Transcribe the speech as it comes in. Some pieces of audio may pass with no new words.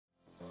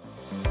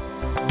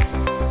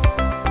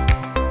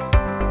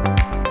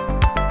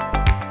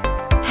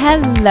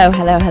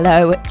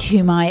Hello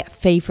to my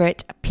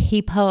favourite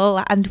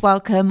people, and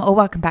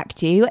welcome back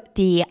to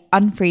the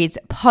Unfreeze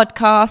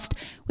podcast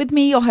with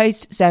me, your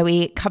host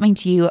Zoe, coming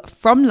to you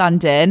from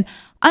London.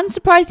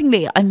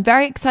 Unsurprisingly, I'm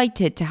very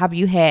excited to have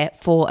you here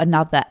for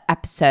another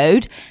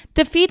episode.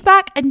 The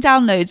feedback and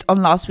downloads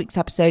on last week's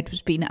episode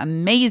has been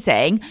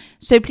amazing,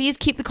 so please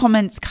keep the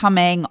comments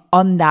coming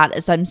on that,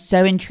 as I'm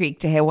so intrigued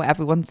to hear what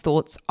everyone's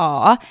thoughts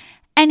are.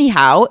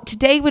 Anyhow,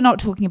 today we're not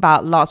talking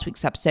about last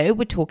week's episode,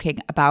 we're talking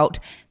about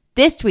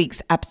this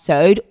week's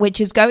episode,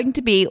 which is going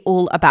to be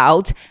all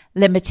about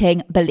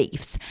limiting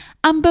beliefs.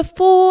 And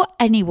before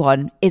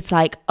anyone is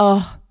like,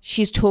 oh,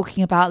 she's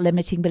talking about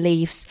limiting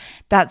beliefs,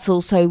 that's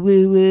also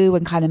woo-woo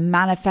and kind of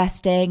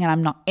manifesting and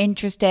I'm not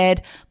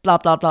interested, blah,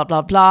 blah, blah,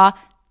 blah, blah,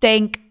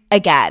 think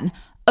again.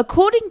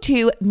 According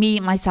to me,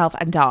 myself,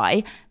 and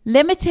I,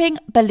 limiting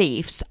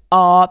beliefs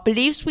are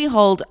beliefs we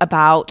hold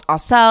about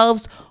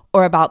ourselves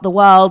or about the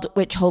world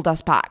which hold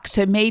us back.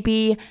 So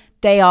maybe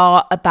they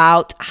are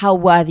about how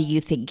worthy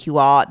you think you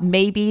are.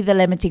 Maybe the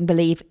limiting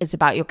belief is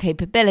about your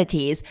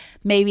capabilities.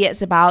 Maybe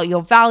it's about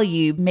your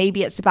value.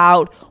 Maybe it's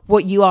about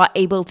what you are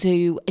able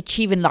to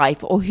achieve in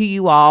life or who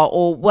you are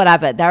or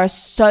whatever. There are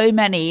so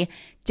many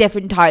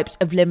different types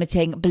of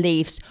limiting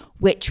beliefs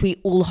which we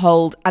all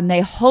hold, and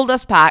they hold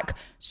us back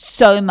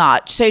so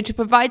much. So to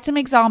provide some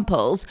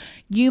examples,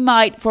 you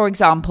might, for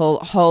example,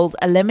 hold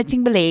a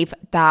limiting belief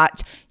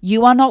that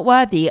you are not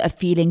worthy of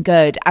feeling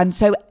good. And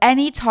so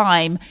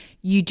anytime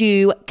you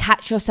do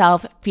catch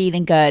yourself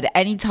feeling good,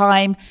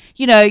 anytime,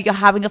 you're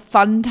having a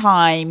fun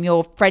time,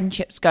 your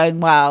friendship's going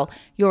well,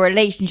 your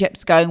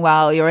relationship's going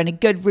well, you're in a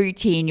good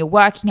routine, you're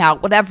working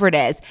out, whatever it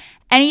is,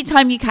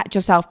 anytime you catch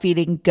yourself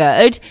feeling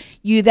good,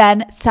 you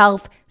then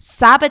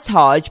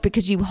self-sabotage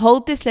because you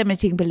hold this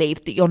limiting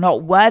belief that you're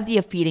not worthy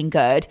of feeling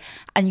good,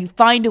 and you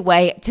find a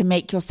way to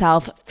make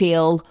yourself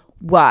feel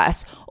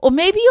worse. Or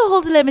maybe you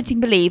hold a limiting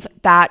belief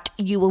that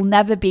you will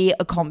never be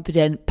a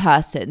confident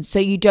person, so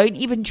you don't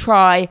even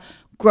try,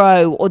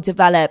 grow, or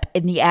develop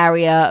in the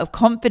area of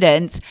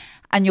confidence,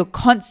 and you're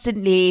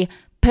constantly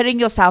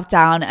putting yourself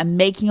down and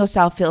making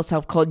yourself feel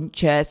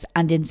self-conscious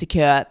and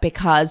insecure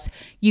because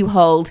you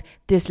hold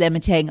this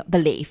limiting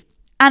belief.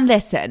 And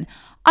listen,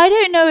 I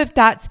don't know if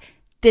that's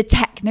the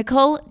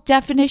technical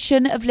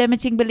definition of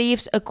limiting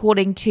beliefs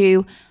according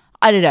to,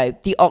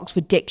 the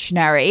Oxford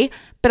Dictionary,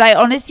 but I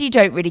honestly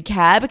don't really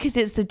care because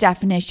it's the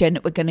definition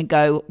we're going to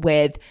go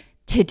with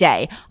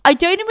today. I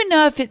don't even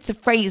know if it's a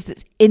phrase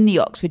that's in the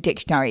Oxford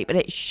Dictionary, but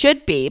it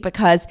should be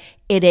because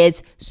it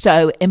is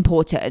so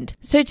important.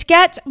 So to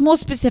get more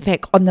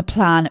specific on the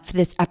plan for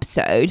this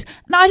episode,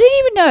 and I don't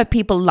even know if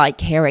people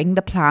like hearing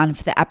the plan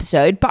for the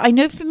episode, but I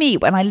know for me,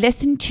 when I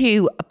listen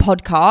to a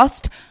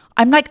podcast,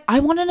 I'm like, I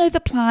want to know the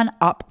plan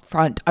up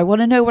front. I want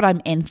to know what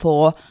I'm in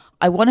for.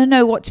 I want to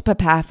know what to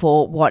prepare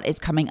for, what is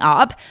coming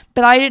up,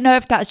 but I don't know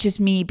if that's just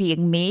me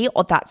being me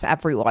or that's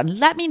everyone.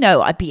 Let me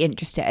know, I'd be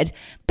interested.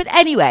 But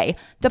anyway,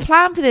 the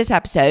plan for this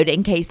episode,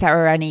 in case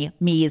there are any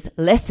me's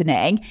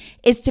listening,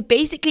 is to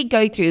basically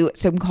go through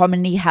some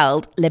commonly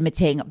held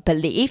limiting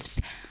beliefs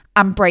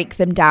and break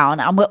them down.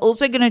 And we're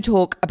also going to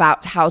talk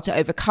about how to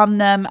overcome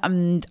them,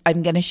 and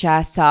I'm going to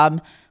share some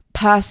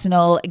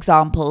personal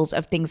examples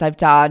of things I've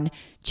done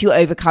to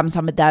overcome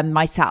some of them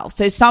myself.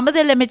 So some of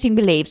the limiting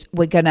beliefs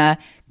we're going to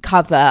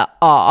cover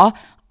are: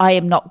 I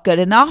am not good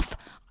enough,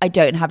 I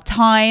don't have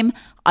time,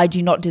 I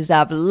do not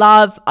deserve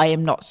love, I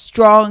am not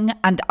strong,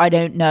 and I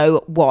don't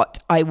know what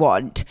I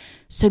want.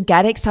 So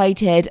get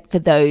excited for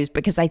those,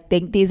 because I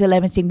think these are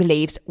limiting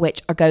beliefs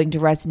which are going to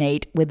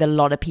resonate with a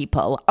lot of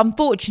people,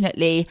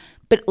 unfortunately,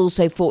 but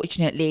also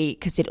fortunately,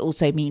 because it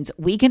also means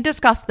we can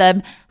discuss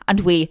them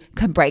and we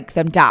can break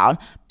them down.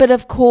 But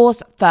of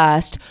course,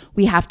 first,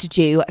 we have to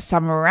do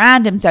some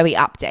random Zoe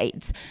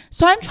updates.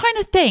 So I'm trying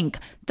to think.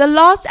 The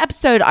last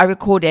episode I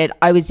recorded,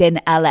 I was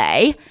in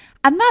LA,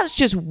 and that's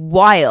just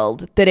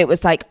wild that it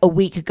was like a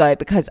week ago,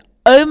 because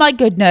oh my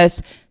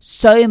goodness,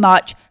 so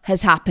much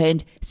has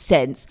happened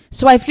since.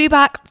 So I flew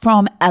back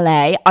from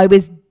LA. I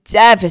was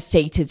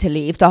devastated to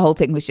leave. The whole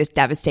thing was just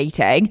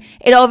devastating.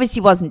 It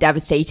obviously wasn't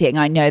devastating.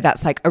 I know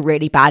that's like a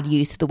really bad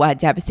use of the word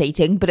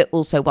devastating, but it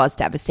also was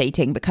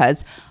devastating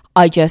because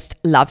I just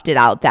loved it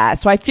out there.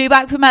 So I flew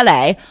back from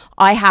LA.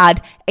 I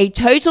had a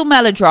total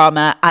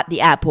melodrama at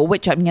the airport,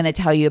 which I'm going to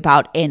tell you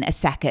about in a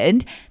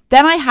second.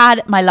 Then I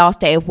had my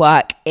last day of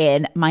work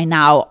in my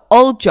now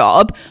old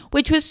job,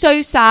 which was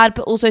so sad,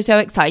 but also so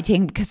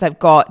exciting because I've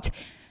got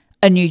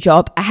a new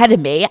job ahead of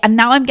me, and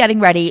now I'm getting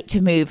ready to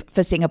move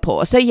for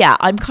Singapore. So yeah,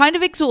 I'm kind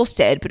of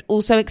exhausted, but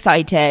also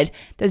excited.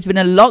 There's been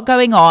a lot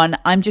going on.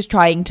 I'm just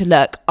trying to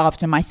look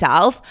after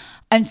myself.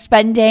 I'm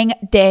spending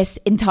this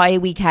entire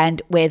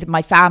weekend with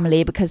my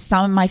family because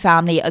some of my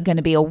family are going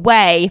to be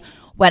away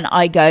when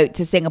I go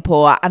to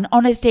Singapore. And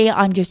honestly,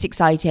 I'm just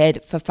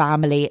excited for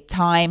family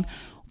time.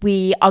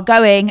 We are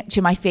going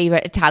to my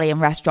favorite Italian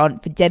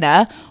restaurant for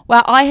dinner,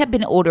 where I have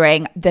been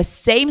ordering the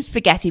same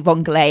spaghetti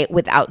vongole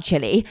without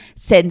chili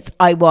since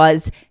I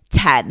was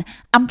 10.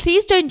 And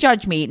please don't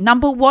judge me.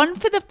 Number one,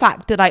 for the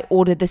fact that I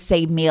order the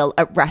same meal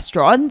at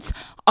restaurants.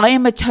 I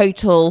am a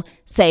total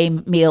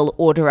same meal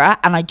orderer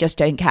and I just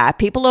don't care.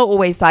 People are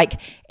always like,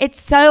 it's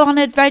so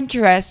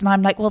unadventurous. And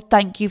I'm like, well,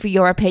 thank you for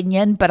your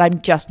opinion, but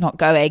I'm just not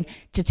going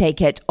to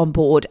take it on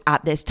board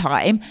at this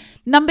time.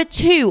 Number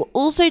two,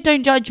 also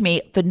don't judge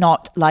me for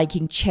not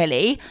liking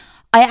chili.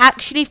 I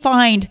actually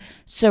find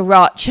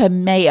sriracha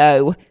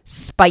mayo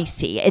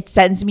spicy. It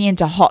sends me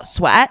into hot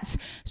sweats.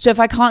 So if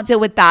I can't deal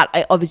with that,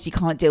 I obviously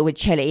can't deal with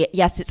chili.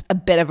 Yes, it's a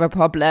bit of a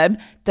problem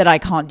that I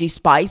can't do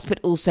spice,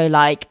 but also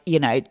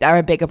there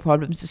are bigger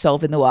problems to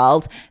solve in the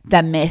world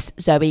than Miss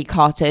Zoe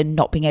Carton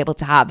not being able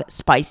to have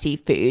spicy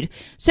food.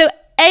 So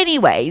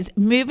anyways,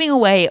 moving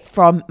away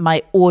from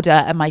my order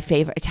and my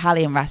favorite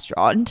Italian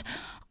restaurant,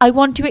 I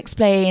want to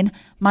explain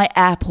my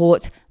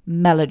airport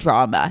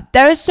melodrama.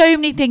 There are so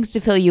many things to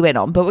fill you in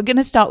on, but we're going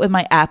to start with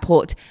my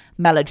airport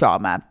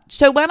melodrama.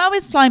 So when I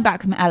was flying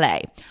back from LA,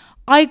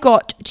 I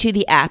got to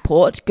the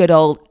airport, good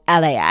old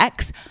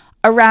LAX,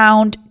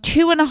 around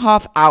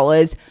 2.5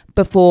 hours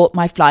before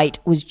my flight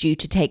was due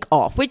to take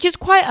off, which is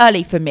quite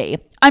early for me.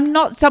 I'm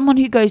not someone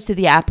who goes to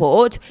the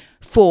airport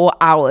 4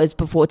 hours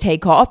before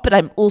takeoff, but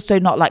I'm also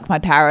not like my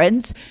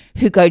parents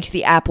who go to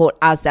the airport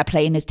as their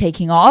plane is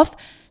taking off.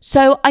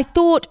 So I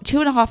thought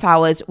 2.5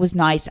 hours was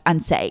nice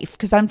and safe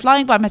because I'm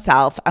flying by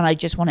myself and I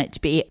just want it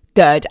to be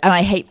good. And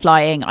I hate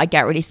flying. I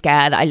get really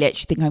scared. I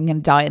literally think I'm going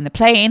to die in the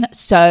plane.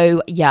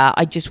 So yeah,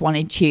 I just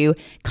wanted to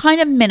kind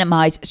of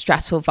minimize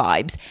stressful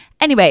vibes.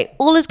 Anyway,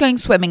 all is going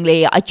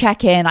swimmingly. I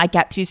check in, I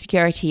get through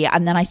security,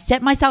 and then I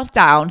sit myself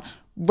down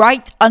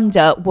right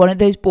under one of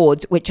those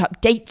boards which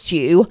updates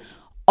you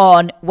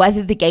on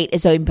whether the gate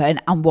is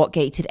open and what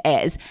gate it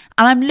is.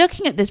 And I'm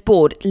looking at this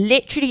board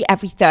literally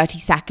every 30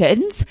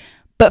 seconds.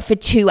 But for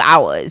 2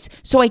 hours.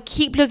 So I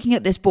keep looking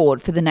at this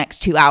board for the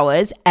next 2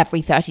 hours,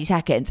 every 30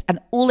 seconds. And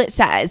all it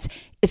says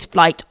is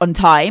flight on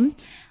time.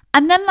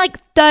 And then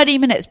 30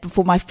 minutes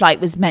before my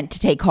flight was meant to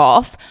take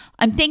off,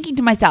 I'm thinking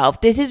to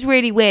myself, this is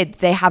really weird.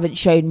 They haven't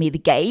shown me the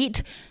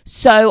gate.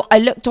 So I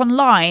looked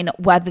online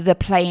whether the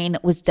plane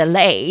was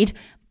delayed,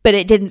 but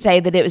it didn't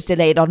say that it was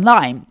delayed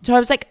online. So I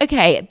was like,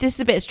 okay, this is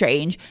a bit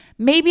strange.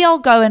 Maybe I'll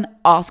go and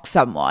ask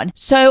someone.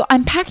 So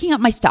I'm packing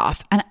up my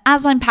stuff. And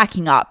as I'm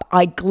packing up,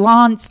 I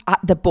glance at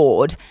the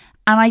board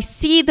and I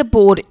see the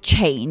board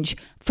change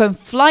from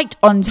flight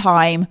on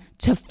time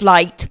to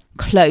flight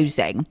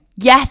closing.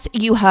 Yes,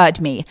 you heard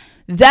me.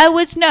 There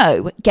was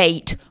no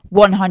gate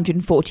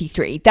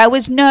 143. There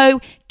was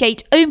no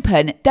gate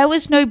open. There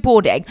was no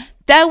boarding.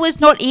 There was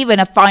not even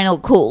a final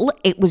call.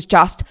 It was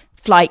just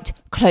flight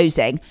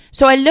closing.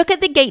 So I look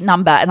at the gate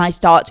number and I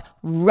start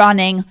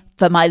running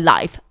for my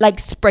life, like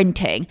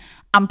sprinting.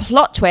 And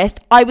plot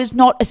twist, I was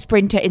not a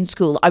sprinter in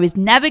school. I was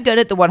never good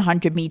at the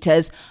 100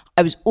 meters.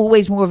 I was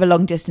always more of a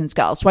long distance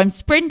girl. So I'm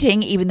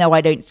sprinting even though I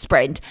don't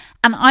sprint.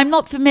 And I'm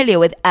not familiar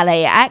with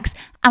LAX.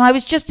 And I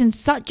was just in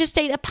such a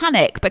state of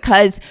panic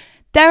because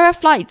there are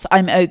flights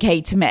I'm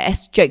okay to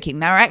miss. Joking,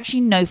 there are actually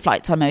no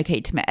flights I'm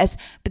okay to miss.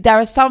 But there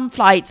are some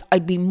flights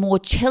I'd be more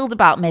chilled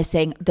about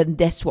missing than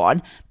this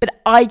one. But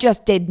I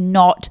just did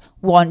not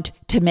want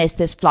to miss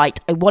this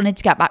flight. I wanted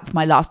to get back for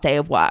my last day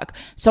of work.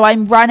 So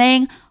I'm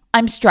running,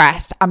 I'm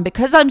stressed. And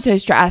because I'm so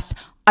stressed,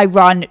 I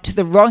run to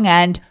the wrong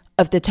end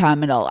of the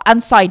terminal.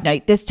 And side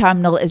note, this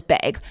terminal is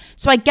big.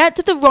 So I get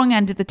to the wrong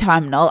end of the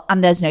terminal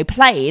and there's no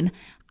plane.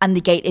 And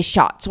the gate is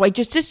shut. So I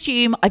just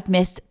assume I've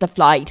missed the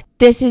flight.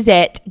 This is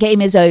it. Game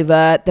is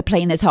over. The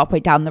plane is halfway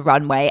down the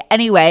runway.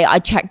 Anyway, I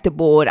checked the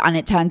board and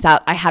it turns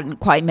out I hadn't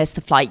quite missed the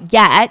flight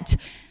yet.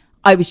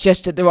 I was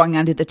just at the wrong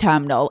end of the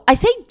terminal. I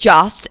say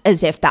just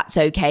as if that's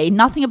okay.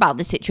 Nothing about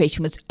the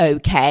situation was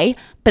okay,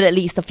 but at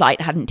least the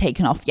flight hadn't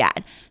taken off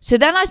yet. So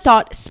then I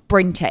start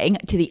sprinting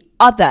to the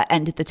other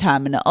end of the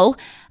terminal.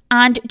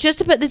 And just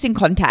to put this in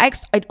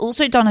context, I'd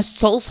also done a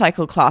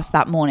SoulCycle class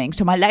that morning,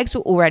 so my legs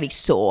were already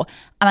sore,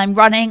 and I'm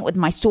running with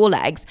my sore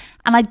legs,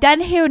 and I then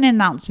hear an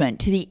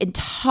announcement to the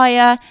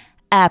entire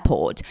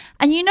airport.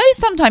 And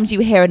sometimes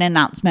you hear an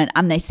announcement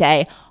and they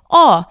say,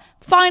 oh,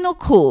 final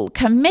call,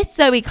 can Miss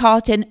Zoe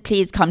Carton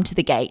please come to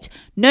the gate?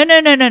 No.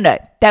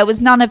 There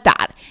was none of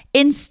that.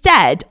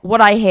 Instead, what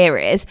I hear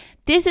is,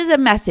 this is a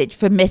message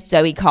for Miss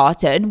Zoe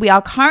Carton. We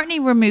are currently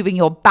removing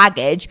your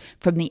baggage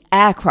from the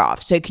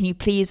aircraft. So can you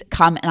please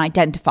come and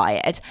identify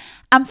it?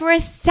 And for a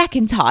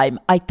second time,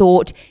 I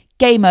thought,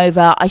 game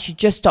over. I should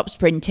just stop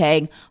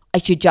sprinting. I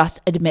should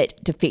just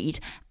admit defeat.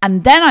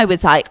 And then I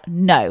was like,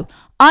 no,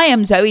 I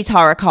am Zoe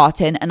Tara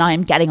Carton and I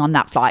am getting on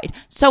that flight.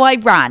 So I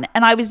ran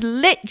and I was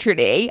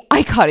literally,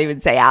 I can't even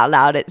say out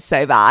loud, it's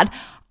so bad.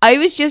 I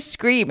was just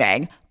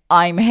screaming,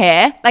 I'm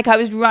here. Like I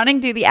was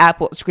running through the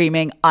airport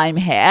screaming, I'm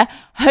here,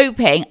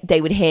 hoping they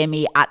would hear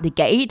me at the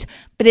gate.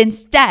 But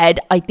instead,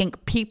 I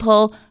think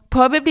people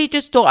probably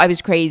just thought I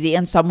was crazy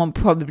and someone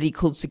probably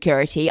called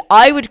security.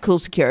 I would call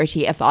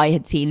security if I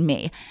had seen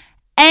me.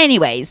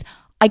 Anyways,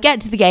 I get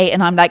to the gate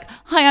and I'm like,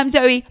 hi, I'm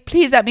Zoe.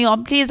 Please let me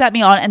on. Please let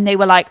me on. And they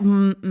were like,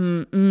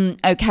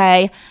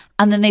 okay.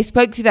 And then they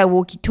spoke through their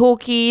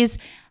walkie-talkies.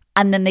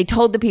 And then they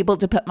told the people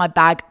to put my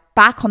bag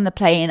back on the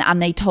plane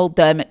and they told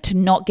them to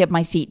not give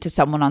my seat to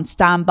someone on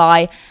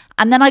standby.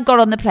 And then I got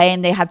on the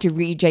plane, they had to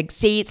rejig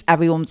seats.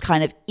 Everyone was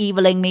kind of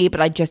eviling me,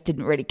 but I just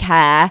didn't really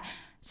care.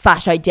 /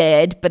 I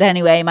did. But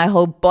anyway, my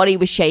whole body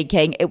was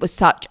shaking. It was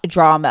such a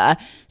drama.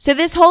 So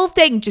this whole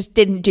thing just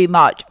didn't do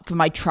much for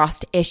my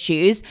trust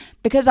issues,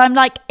 because I'm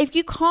like, if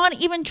you can't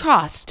even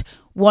trust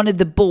one of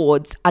the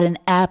boards at an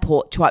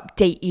airport to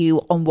update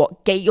you on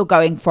what gate you're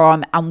going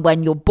from and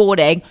when you're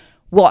boarding,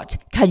 what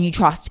can you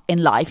trust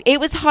in life? It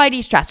was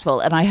highly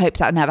stressful, and I hope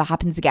that never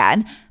happens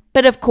again.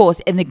 But of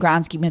course, in the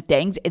grand scheme of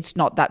things, it's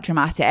not that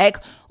dramatic,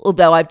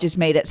 although I've just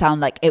made it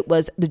sound like it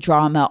was the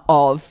drama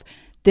of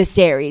the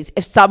series.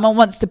 If someone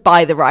wants to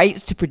buy the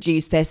rights to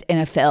produce this in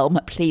a film,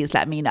 please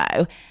let me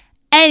know.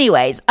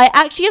 Anyways, I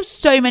actually have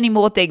so many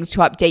more things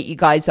to update you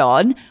guys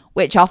on,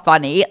 which are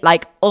funny.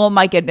 Like, oh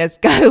my goodness,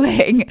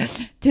 going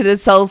to the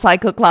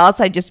SoulCycle class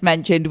I just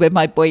mentioned with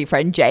my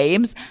boyfriend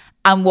James,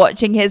 and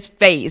watching his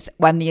face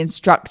when the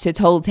instructor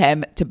told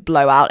him to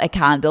blow out a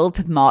candle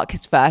to mark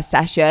his first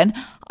session.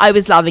 I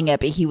was loving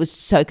it, but he was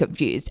so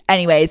confused.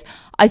 Anyways,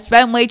 I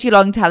spent way too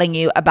long telling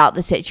you about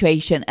the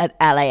situation at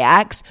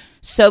LAX,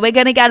 so we're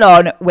going to get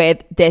on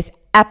with this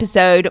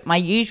episode. My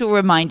usual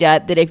reminder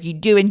that if you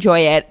do enjoy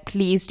it,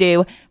 please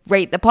do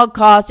rate the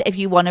podcast. If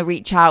you want to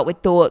reach out with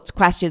thoughts,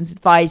 questions,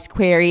 advice,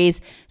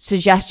 queries,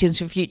 suggestions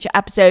for future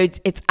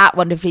episodes, it's at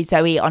Wonderfully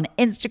Zoe on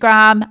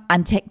Instagram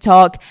and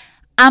TikTok.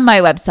 And my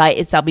website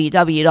is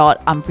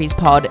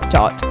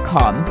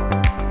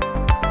www.umfriespod.com.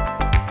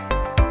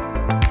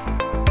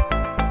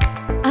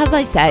 As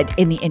I said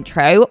in the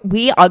intro,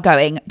 we are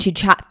going to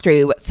chat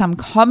through some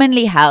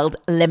commonly held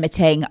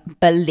limiting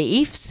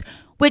beliefs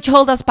which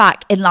hold us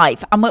back in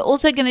life. And we're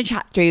also going to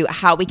chat through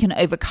how we can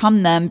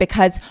overcome them,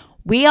 because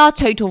we are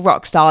total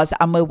rock stars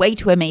and we're way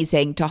too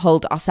amazing to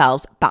hold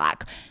ourselves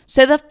back.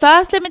 So the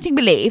first limiting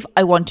belief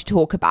I want to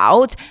talk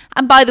about,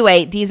 and by the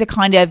way, these are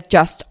kind of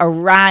just a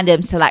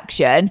random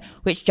selection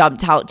which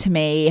jumped out to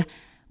me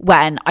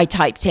when I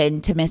typed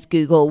in to Miss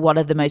Google what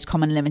are the most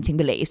common limiting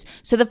beliefs.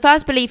 So the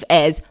first belief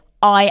is,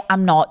 I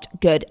am not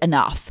good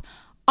enough.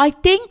 I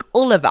think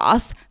all of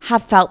us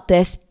have felt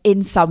this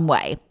in some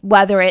way,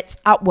 whether it's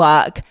at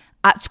work,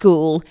 at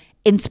school,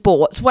 in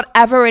sports,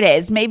 whatever it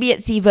is. Maybe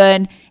it's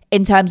even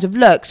in terms of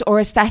looks or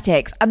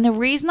aesthetics. And the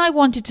reason I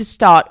wanted to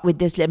start with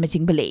this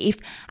limiting belief,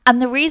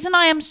 and the reason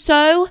I am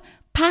so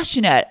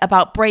passionate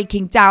about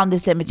breaking down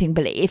this limiting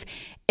belief,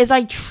 is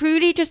I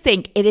truly just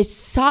think it is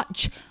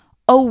such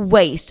a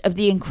waste of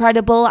the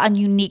incredible and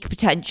unique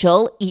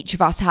potential each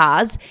of us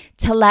has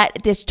to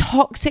let this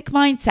toxic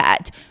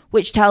mindset,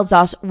 which tells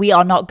us we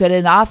are not good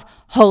enough,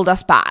 hold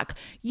us back.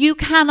 You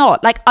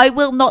cannot, I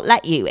will not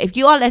let you. If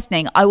you are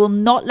listening, I will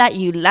not let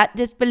you let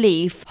this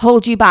belief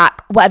hold you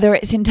back, whether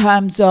it's in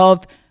terms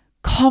of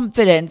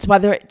confidence,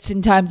 whether it's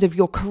in terms of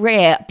your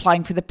career,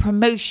 applying for the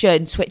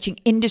promotion, switching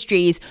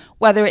industries,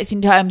 whether it's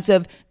in terms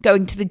of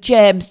going to the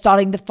gym,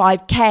 starting the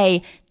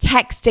 5K,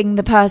 texting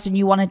the person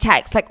you want to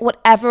text,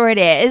 whatever it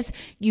is,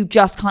 you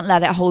just can't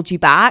let it hold you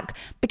back,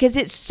 because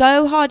it's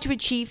so hard to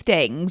achieve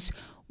things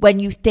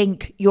when you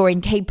think you're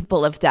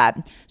incapable of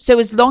them. So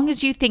as long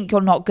as you think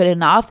you're not good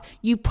enough,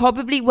 you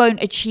probably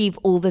won't achieve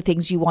all the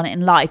things you want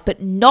in life, but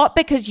not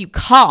because you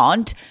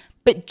can't,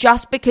 but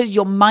just because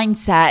your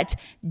mindset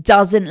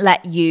doesn't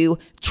let you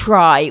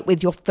try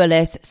with your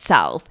fullest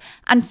self.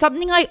 And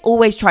something I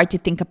always try to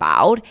think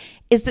about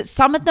is that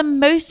some of the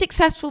most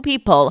successful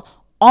people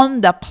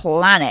on the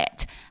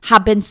planet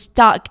have been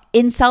stuck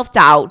in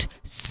self-doubt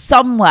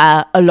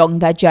somewhere along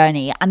their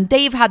journey, and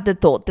they've had the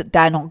thought that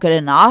they're not good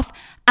enough.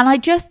 And I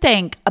just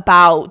think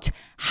about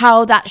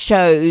how that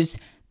shows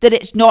that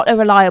it's not a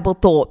reliable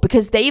thought,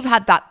 because they've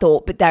had that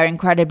thought, but they're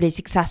incredibly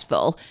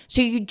successful.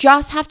 So you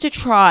just have to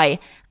try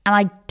and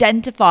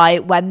identify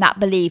when that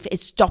belief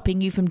is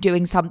stopping you from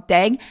doing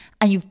something,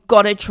 and you've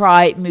got to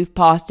try, move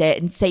past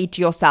it and say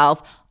to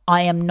yourself,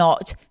 I am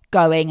not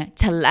going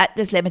to let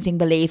this limiting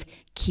belief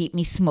keep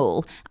me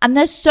small. And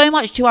there's so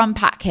much to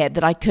unpack here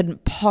that I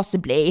couldn't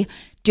possibly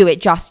do it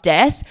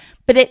justice,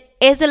 but it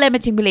is a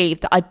limiting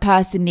belief that I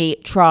personally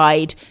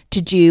tried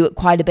to do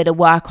quite a bit of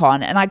work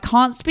on. And I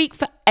can't speak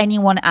for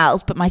anyone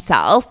else but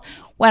myself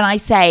when I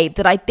say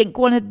that I think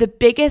one of the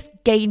biggest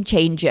game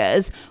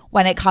changers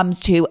when it comes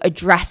to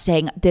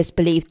addressing this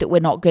belief that we're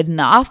not good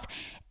enough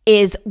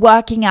is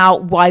working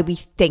out why we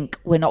think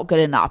we're not good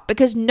enough.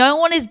 Because no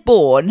one is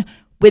born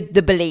with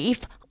the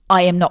belief,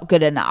 I am not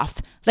good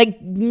enough.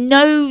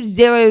 No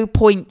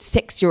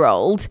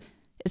 0.6-year-old.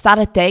 Is that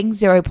a thing?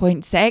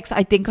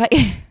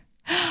 0.6?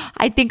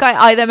 I think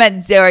I either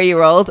meant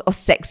 0-year-old or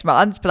 6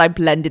 months, but I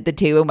blended the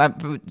two and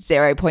went from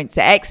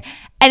 0.6.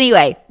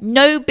 Anyway,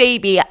 no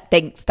baby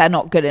thinks they're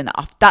not good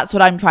enough. That's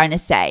what I'm trying to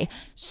say.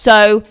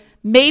 So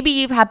maybe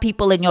you've had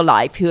people in your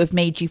life who have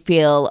made you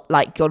feel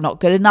like you're not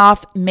good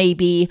enough.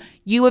 Maybe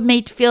you were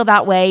made to feel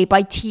that way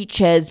by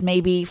teachers,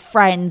 maybe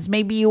friends.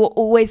 Maybe you were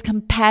always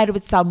compared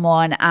with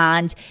someone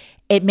and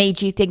it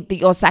made you think that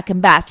you're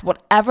second best.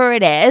 Whatever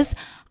it is,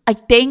 I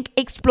think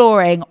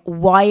exploring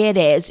why it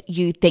is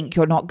you think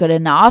you're not good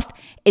enough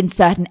in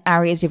certain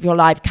areas of your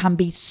life can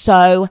be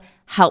so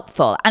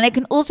helpful. And it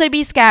can also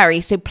be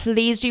scary. So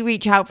please do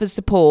reach out for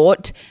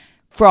support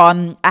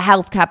from a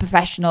healthcare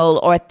professional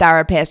or a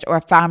therapist or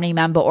a family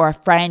member or a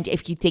friend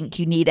if you think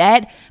you need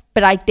it.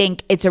 But I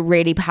think it's a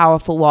really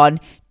powerful one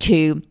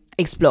to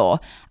explore.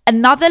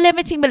 Another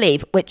limiting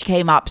belief, which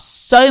came up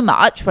so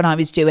much when I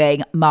was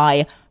doing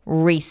my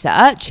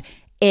research,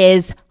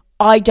 is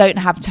I don't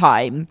have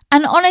time.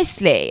 And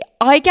honestly,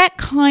 I get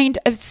kind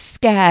of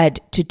scared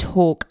to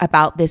talk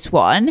about this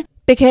one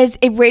because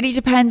it really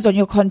depends on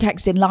your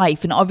context in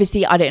life. And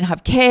obviously, I don't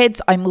have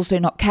kids. I'm also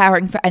not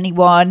caring for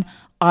anyone.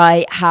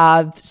 I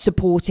have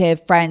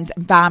supportive friends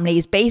and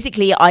families.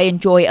 Basically, I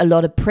enjoy a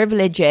lot of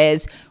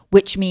privileges,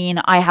 which mean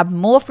I have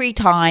more free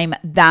time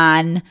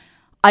than,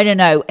 I don't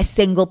know, a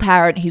single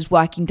parent who's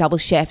working double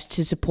shifts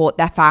to support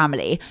their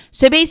family.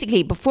 So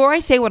basically, before I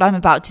say what I'm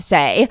about to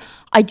say,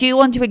 I do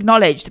want to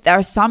acknowledge that there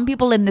are some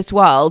people in this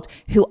world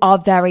who are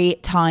very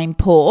time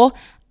poor,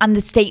 and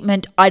the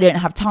statement, I don't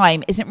have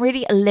time, isn't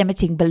really a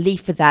limiting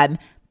belief for them,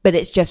 but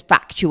it's just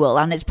factual,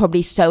 and it's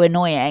probably so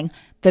annoying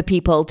for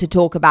people to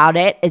talk about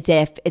it as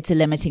if it's a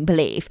limiting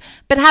belief.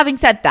 But having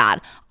said that,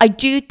 I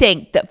do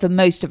think that for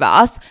most of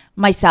us,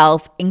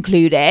 myself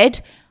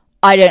included,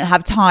 I don't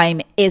have time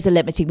is a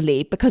limiting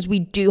belief because we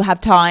do have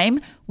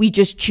time. We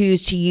just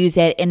choose to use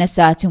it in a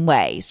certain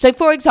way. So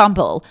for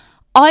example,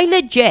 I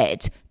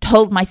legit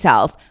told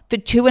myself for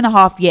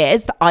 2.5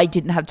 years that I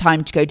didn't have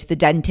time to go to the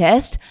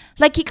dentist.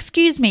 Like,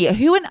 excuse me,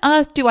 who on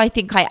earth do I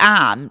think I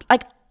am?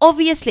 Like,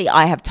 obviously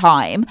I have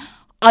time.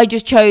 I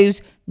just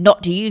chose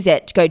not to use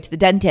it to go to the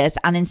dentist.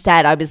 And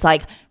instead I was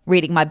like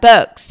reading my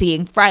books,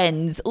 seeing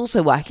friends,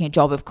 also working a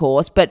job, of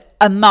course, but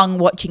among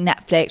watching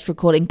Netflix,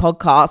 recording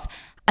podcasts,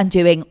 and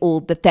doing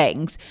all the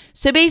things.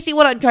 So basically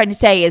what I'm trying to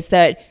say is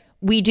that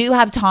we do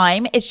have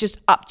time. It's just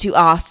up to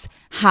us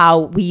how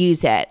we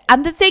use it.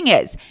 And the thing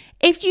is,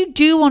 if you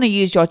do want to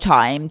use your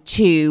time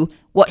to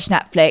watch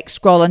Netflix,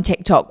 scroll on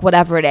TikTok,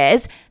 whatever it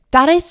is,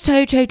 that is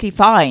so totally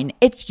fine.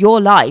 It's your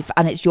life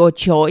and it's your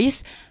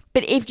choice.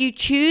 But if you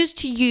choose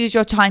to use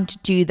your time to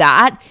do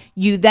that,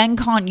 you then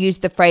can't use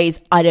the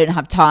phrase, I don't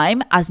have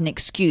time, as an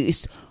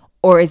excuse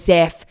or as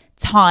if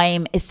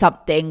time is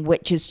something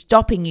which is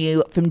stopping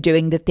you from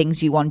doing the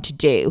things you want to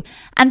do.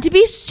 And to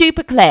be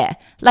super clear,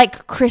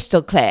 like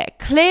crystal clear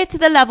to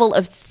the level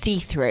of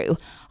see-through,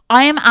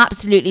 I am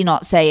absolutely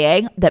not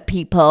saying that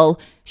people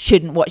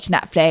shouldn't watch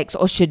Netflix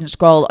or shouldn't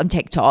scroll on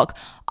TikTok.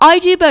 I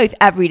do both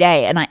every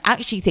day, and I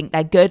actually think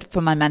they're good for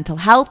my mental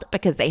health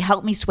because they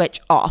help me switch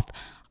off.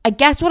 I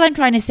guess what I'm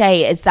trying to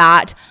say is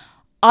that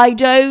I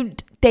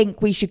don't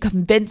think we should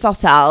convince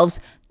ourselves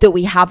that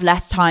we have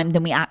less time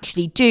than we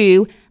actually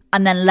do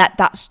and then let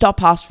that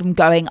stop us from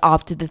going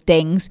after the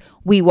things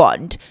we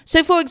want.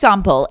 So for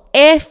example,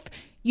 if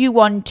you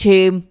want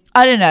to,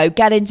 I don't know,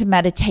 get into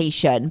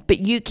meditation, but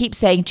you keep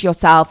saying to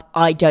yourself,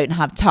 I don't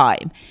have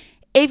time.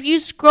 If you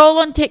scroll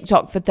on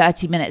TikTok for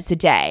 30 minutes a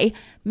day,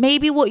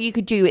 maybe what you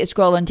could do is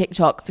scroll on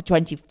TikTok for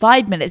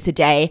 25 minutes a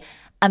day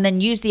and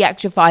then use the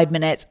extra 5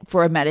 minutes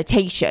for a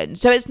meditation.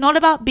 So it's not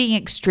about being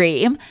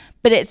extreme,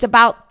 but it's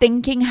about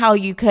thinking how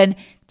you can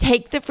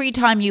take the free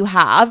time you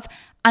have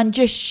and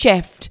just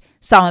shift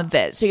some of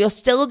it. So you're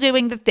still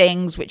doing the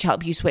things which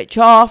help you switch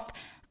off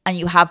and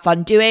you have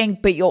fun doing,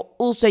 but you're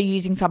also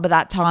using some of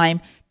that time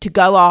to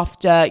go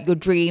after your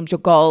dreams, your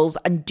goals,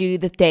 and do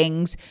the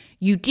things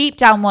you deep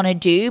down want to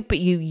do, but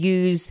you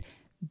use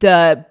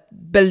the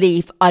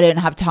belief, I don't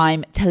have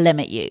time, to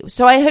limit you.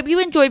 So I hope you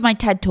enjoyed my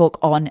TED Talk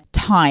on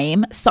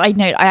time. Side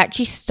note, I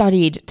actually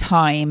studied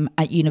time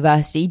at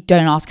university.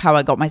 Don't ask how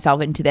I got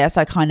myself into this.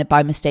 I kind of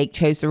by mistake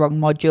chose the wrong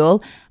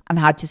module and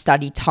had to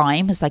study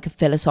time as like a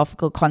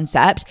philosophical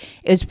concept.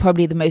 It was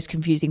probably the most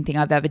confusing thing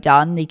I've ever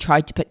done. They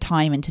tried to put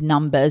time into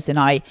numbers and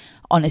I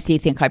honestly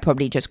think I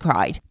probably just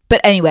cried.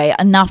 But anyway,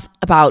 enough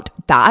about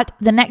that.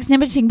 The next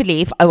limiting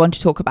belief I want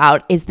to talk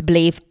about is the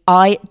belief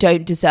I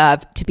don't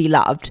deserve to be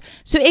loved.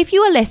 So if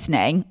you are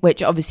listening,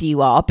 which obviously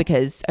you are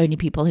because only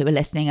people who are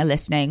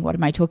listening, what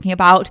am I talking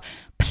about?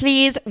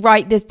 Please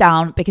write this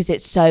down because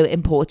it's so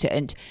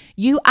important.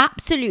 You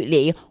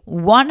absolutely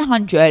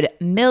 100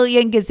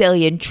 million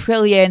gazillion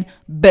trillion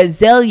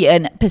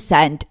bazillion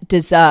 %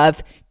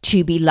 deserve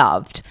to be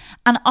loved.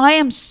 And I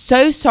am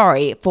so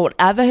sorry for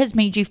whatever has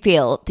made you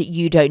feel that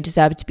you don't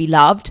deserve to be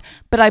loved,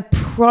 but I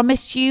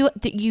promise you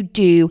that you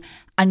do,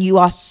 and you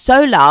are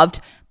so loved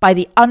by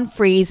the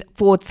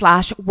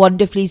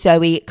Unfreeze/Wonderfully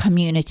Zoe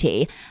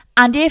community.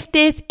 And if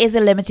this is a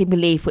limiting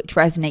belief which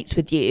resonates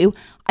with you,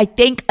 I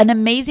think an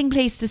amazing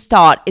place to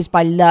start is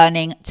by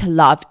learning to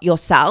love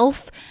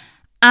yourself.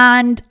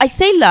 And I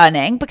say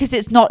learning because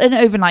it's not an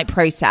overnight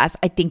process.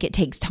 I think it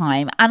takes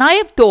time. And I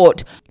have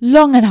thought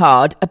long and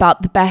hard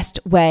about the best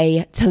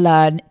way to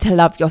learn to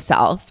love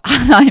yourself.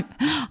 And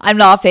I'm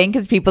laughing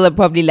because people are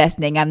probably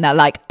listening and they're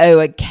like, oh,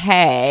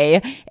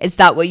 okay. Is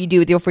that what you do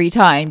with your free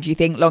time? Do you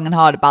think long and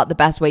hard about the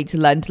best way to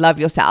learn to love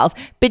yourself?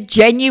 But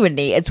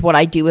genuinely, it's what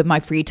I do with my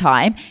free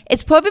time.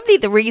 It's probably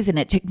the reason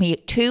it took me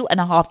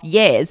 2.5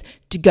 years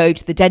to go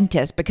to the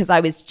dentist, because I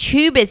was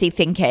too busy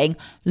thinking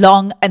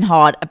long and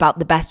hard about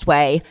the best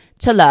way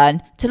to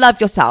learn to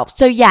love yourself.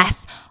 So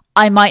yes,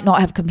 I might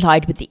not have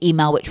complied with the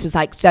email, which was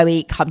like,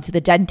 Zoe, come to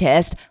the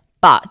dentist,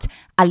 but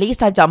at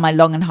least I've done my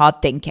long and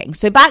hard thinking.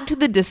 So back to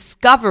the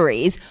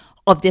discoveries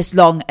of this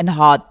long and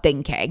hard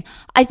thinking.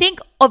 I think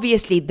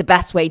obviously the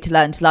best way to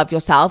learn to love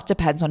yourself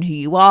depends on who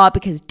you are,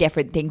 because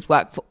different things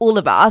work for all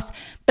of us.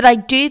 But I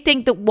do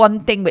think that one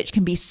thing which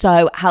can be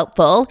so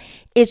helpful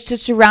is to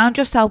surround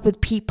yourself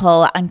with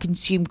people and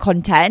consume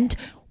content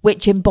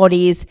which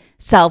embodies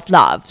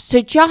self-love.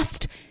 So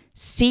just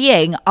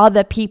seeing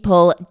other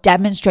people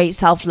demonstrate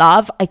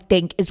self-love, I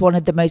think, is one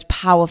of the most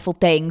powerful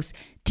things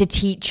to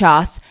teach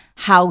us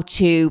how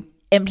to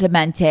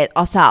implement it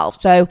ourselves.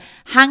 So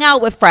hang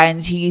out with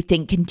friends who you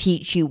think can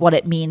teach you what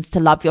it means to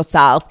love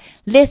yourself.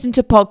 Listen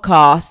to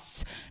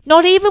podcasts,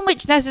 not even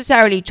which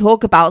necessarily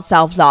talk about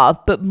self-love,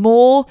 but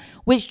more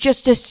which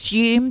just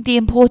assume the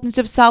importance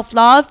of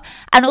self-love.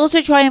 And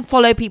also try and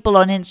follow people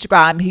on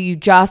Instagram who you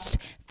just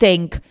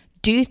think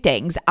do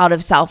things out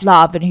of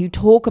self-love and who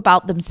talk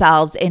about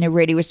themselves in a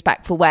really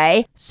respectful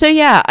way. So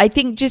yeah, I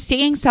think just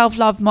seeing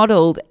self-love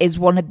modeled is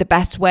one of the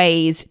best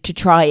ways to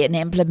try and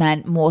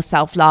implement more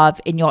self-love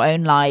in your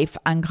own life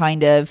and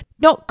kind of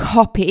not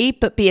copy,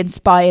 but be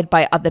inspired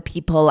by other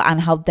people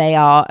and how they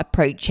are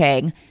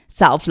approaching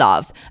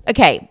self-love.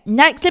 Okay,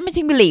 next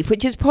limiting belief,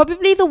 which is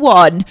probably the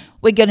one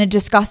we're going to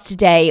discuss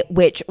today,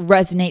 which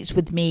resonates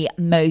with me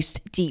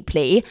most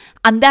deeply.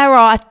 And there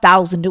are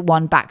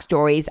 1,001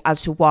 backstories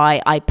as to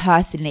why I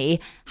personally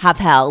have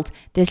held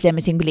this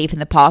limiting belief in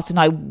the past. And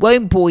I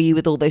won't bore you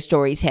with all those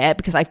stories here,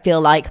 because I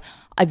feel like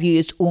I've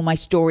used all my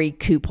story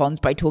coupons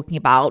by talking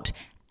about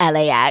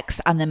LAX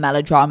and the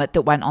melodrama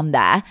that went on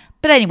there.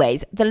 But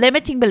anyways, the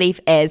limiting belief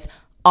is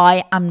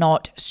I am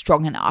not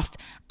strong enough.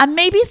 And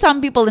maybe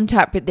some people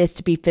interpret this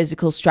to be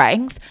physical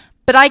strength,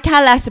 but I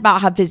care less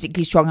about how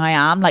physically strong I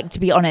am. Like, to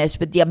be honest,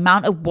 with the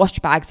amount of wash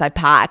bags I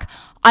pack,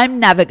 I'm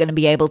never going to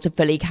be able to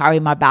fully carry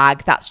my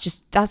bag.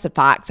 That's a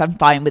fact. I'm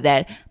fine with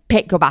it.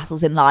 Pick your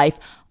battles in life.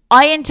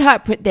 I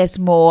interpret this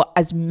more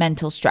as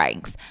mental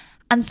strength.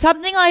 And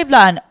something I've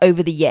learned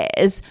over the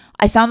years,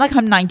 I sound like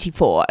I'm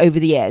 94 over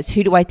the years.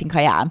 Who do I think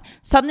I am?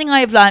 Something I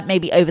have learned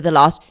maybe over the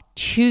last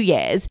 2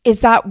 years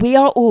is that we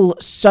are all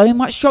so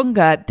much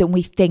stronger than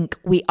we think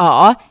we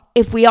are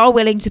if we are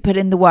willing to put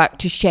in the work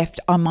to shift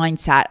our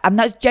mindset. And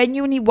that's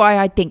genuinely why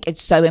I think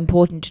it's so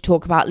important to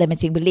talk about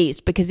limiting beliefs,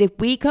 because if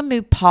we can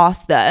move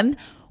past them,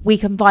 we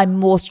can find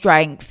more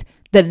strength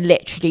than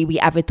literally we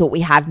ever thought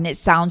we had. And it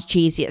sounds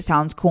cheesy, it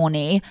sounds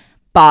corny,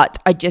 but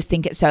I just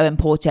think it's so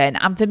important.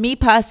 And for me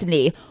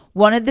personally,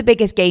 one of the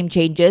biggest game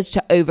changers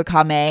to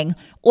overcoming,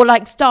 or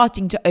like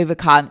starting to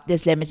overcome,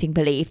 this limiting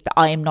belief that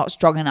I am not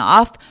strong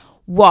enough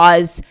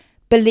was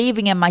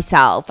believing in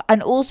myself,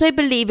 and also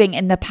believing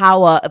in the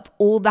power of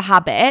all the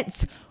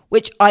habits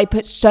which I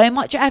put so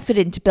much effort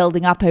into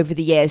building up over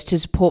the years to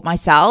support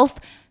myself.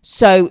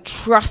 So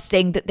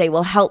trusting that they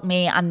will help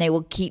me and they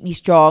will keep me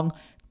strong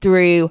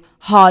through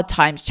hard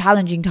times,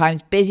 challenging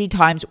times, busy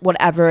times,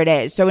 whatever it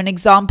is. So an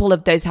example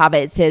of those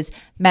habits is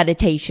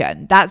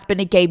meditation. That's been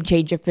a game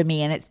changer for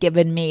me, and it's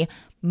given me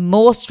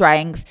more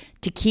strength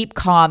to keep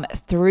calm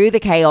through the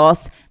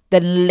chaos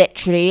than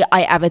literally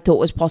I ever thought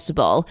was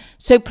possible.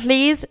 So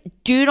please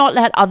do not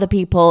let other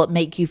people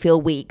make you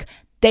feel weak.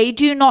 They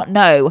do not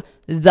know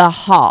the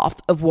half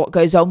of what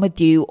goes on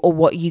with you or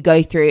what you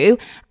go through.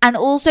 And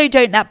also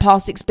don't let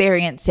past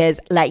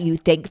experiences let you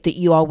think that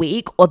you are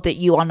weak or that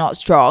you are not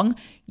strong.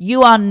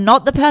 You are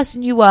not the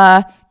person you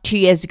were 2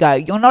 years ago.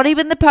 You're not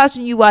even the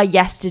person you were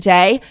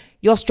yesterday.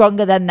 You're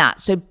stronger than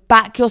that. So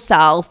back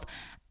yourself.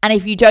 And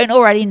if you don't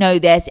already know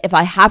this, if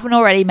I haven't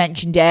already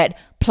mentioned it,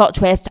 plot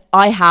twist,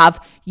 I have.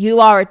 You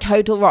are a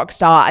total rock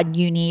star and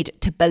you need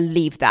to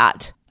believe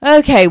that.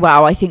 Okay,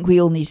 wow, I think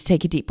we all need to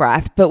take a deep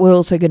breath, but we're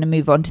also going to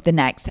move on to the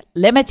next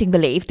limiting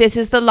belief. This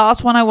is the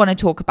last one I want to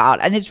talk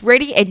about, and it's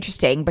really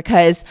interesting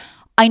because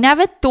I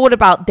never thought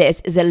about this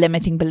as a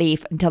limiting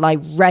belief until I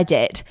read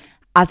it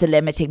as a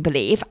limiting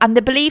belief. And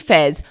the belief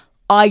is,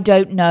 I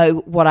don't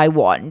know what I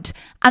want.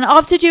 And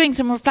after doing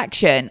some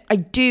reflection, I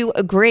do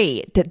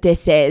agree that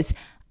this is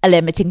a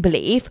limiting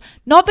belief,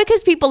 not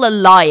because people are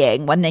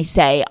lying when they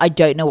say, I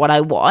don't know what I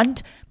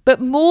want,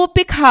 but more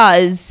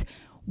because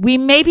we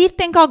maybe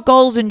think our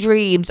goals and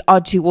dreams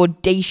are too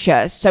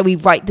audacious, so we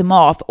write them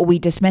off or we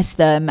dismiss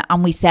them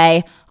and we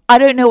say, I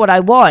don't know what I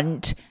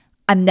want.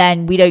 And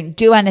then we don't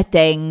do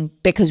anything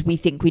because we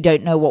think we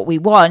don't know what we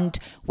want,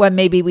 when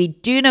maybe we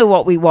do know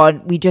what we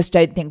want, we just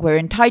don't think we're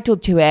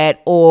entitled to it,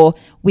 or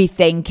we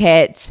think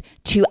it's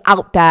too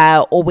out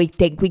there, or we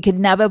think we could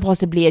never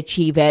possibly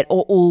achieve it,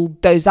 or all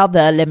those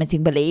other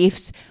limiting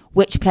beliefs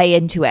which play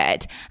into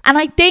it. And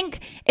I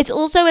think it's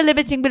also a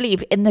limiting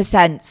belief in the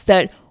sense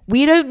that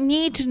We don't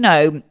need to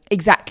know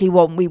exactly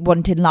what we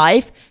want in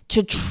life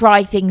to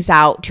try things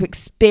out, to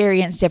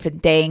experience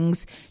different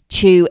things,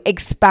 to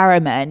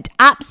experiment.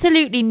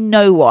 Absolutely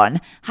no one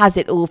has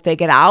it all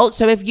figured out.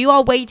 So if you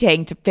are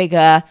waiting to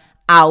figure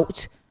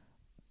out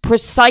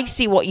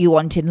precisely what you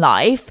want in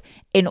life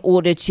in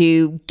order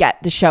to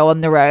get the show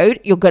on the road,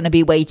 you're going to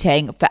be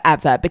waiting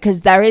forever,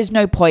 because there is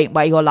no point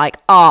where you're like,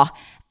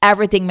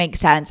 everything makes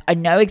sense. I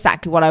know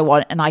exactly what I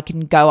want and I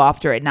can go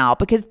after it now,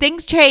 because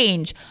things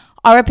change.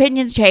 Our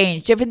opinions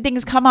change. Different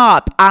things come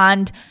up.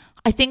 And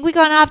I think we're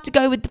going to have to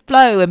go with the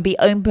flow and be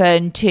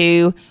open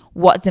to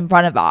what's in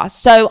front of us.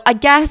 So I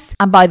guess,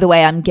 and by the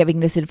way, I'm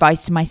giving this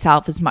advice to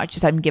myself as much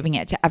as I'm giving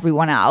it to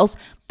everyone else,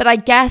 but I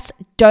guess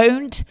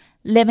don't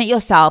limit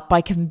yourself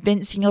by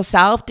convincing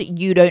yourself that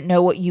you don't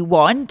know what you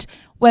want,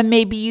 when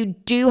maybe you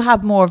do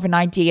have more of an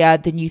idea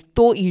than you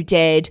thought you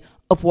did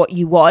of what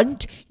you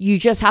want. You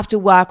just have to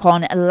work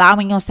on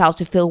allowing yourself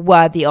to feel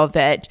worthy of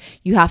it.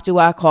 You have to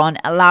work on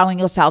allowing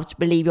yourself to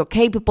believe you're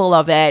capable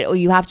of it, or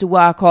you have to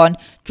work on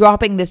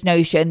dropping this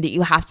notion that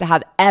you have to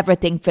have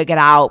everything figured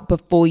out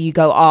before you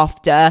go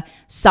after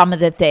some of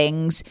the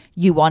things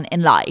you want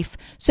in life.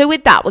 So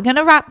with that, we're going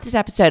to wrap this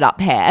episode up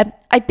here.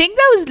 I think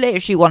that was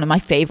literally one of my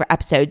favorite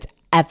episodes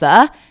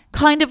ever.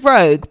 Kind of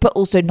rogue, but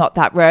also not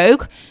that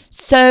rogue.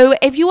 So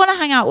if you want to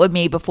hang out with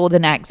me before the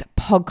next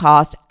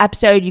podcast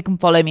episode, you can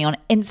follow me on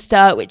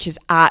Insta, which is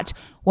at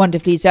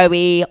Wonderfully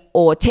Zoe,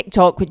 or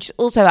TikTok, which is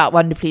also at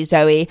Wonderfully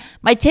Zoe.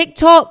 My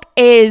TikTok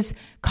is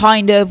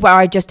kind of where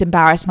I just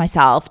embarrass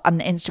myself, and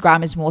the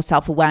Instagram is more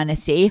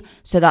self-awareness-y.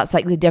 So that's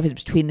like the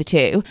difference between the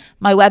two.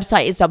 My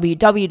website is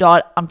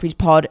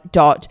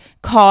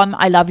www.unfreezepod.com.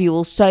 I love you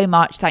all so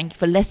much. Thank you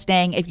for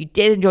listening. If you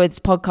did enjoy this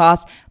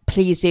podcast,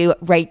 please do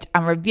rate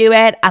and review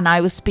it, and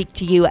I will speak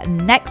to you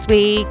next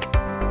week.